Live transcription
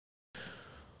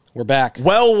We're back.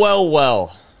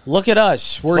 Well. Look at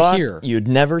us. We're Thought here. You'd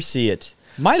never see it.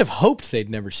 Might have hoped they'd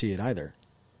never see it either.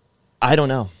 I don't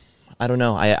know.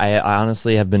 I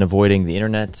honestly have been avoiding the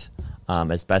internet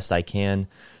as best I can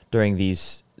during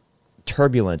these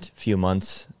turbulent few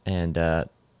months, and the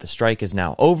strike is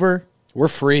now over. We're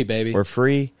free, baby. We're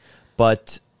free,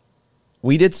 but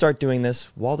we did start doing this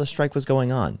while the strike was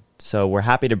going on. So we're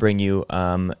happy to bring you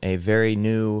a very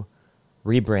new,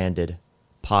 rebranded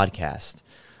podcast.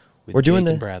 With Jake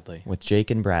and Bradley. With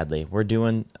Jake and Bradley.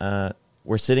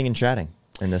 We're sitting and chatting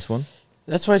in this one.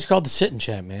 That's why it's called the Sit and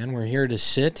Chat, man. We're here to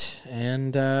sit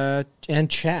and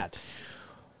chat.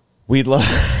 We'd love.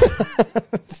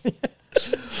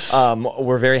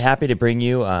 We're very happy to bring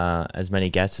you as many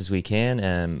guests as we can,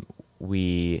 and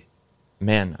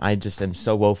I just am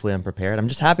so woefully unprepared. I'm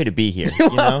just happy to be here.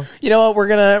 You know what? We're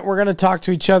gonna talk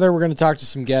to each other. We're gonna talk to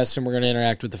some guests, and we're gonna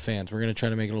interact with the fans. We're gonna try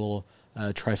to make it a little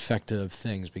trifecta of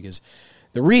things, because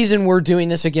the reason we're doing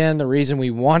this again, the reason we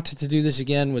wanted to do this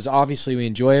again, was obviously we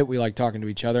enjoy it. We like talking to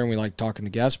each other, and we like talking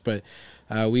to guests. But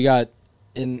we got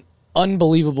an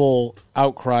unbelievable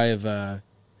outcry of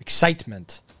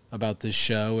excitement about this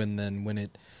show, and then when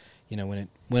it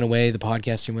went away, the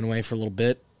podcasting went away for a little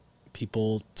bit.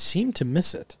 People seemed to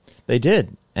miss it. They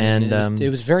did, and it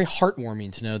was very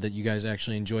heartwarming to know that you guys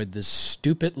actually enjoyed this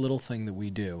stupid little thing that we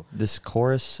do. This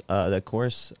chorus, the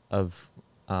chorus of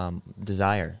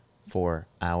desire for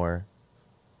our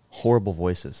horrible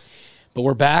voices. But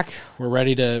we're back. We're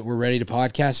ready to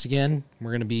podcast again.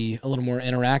 We're going to be a little more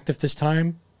interactive this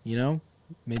time.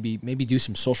 Maybe do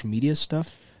some social media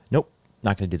stuff. Nope,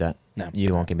 not going to do that. No,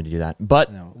 you won't get me to do that.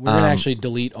 But no, we're going to actually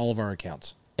delete all of our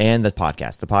accounts. And the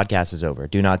podcast. The podcast is over.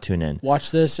 Do not tune in.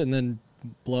 Watch this and then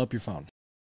blow up your phone.